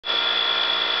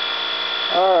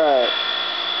Alright.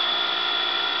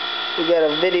 We got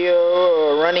a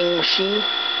video running machine.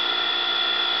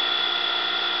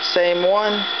 Same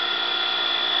one.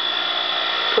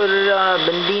 Put it on a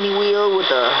bedini wheel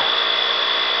with a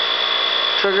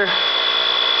trigger.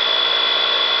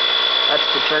 That's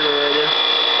the trigger right there.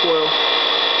 Coil.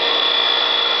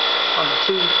 On the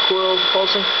two coils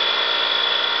pulsing.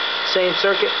 Same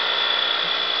circuit.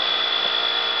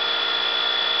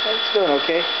 It's doing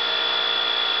okay.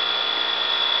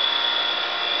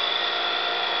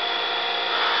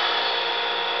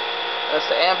 That's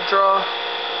the amp draw.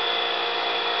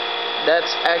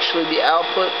 That's actually the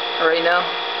output right now.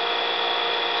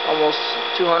 Almost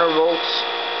 200 volts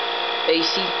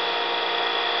AC.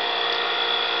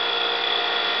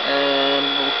 And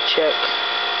we'll check.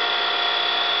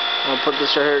 I'm gonna put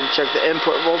this right here to check the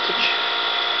input voltage.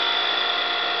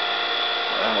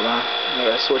 Hold on, I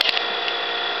gotta switch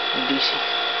from DC.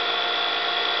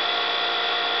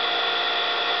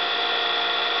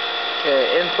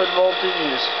 Okay, input voltage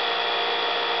is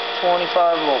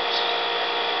 25 volts.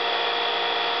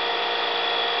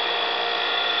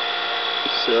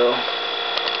 So,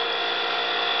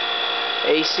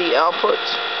 AC output.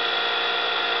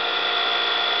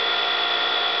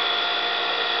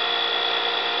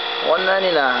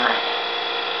 $199.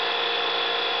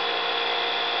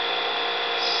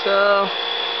 So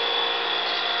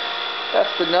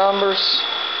that's the numbers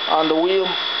on the wheel.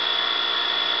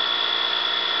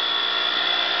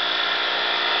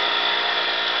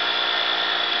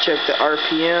 Check the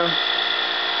RPM.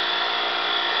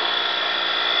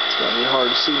 It's gonna be hard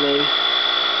to see maybe.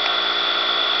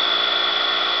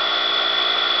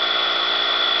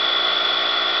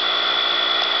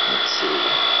 Let's see.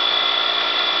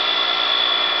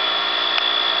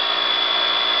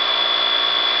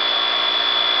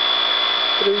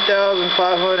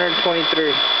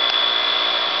 $3,523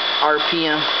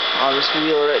 RPM on this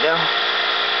wheel right now.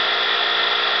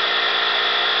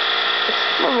 It's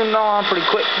moving on pretty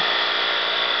quick.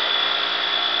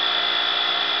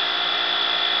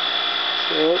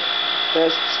 So,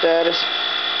 test status.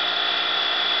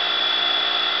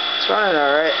 It's running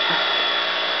alright.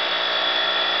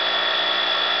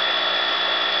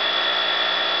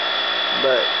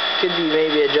 But could be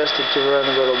maybe adjusted to run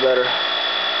a little better.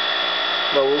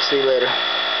 But we'll see later.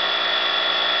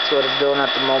 That's what it's doing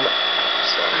at the moment.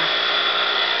 So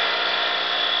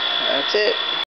that's it.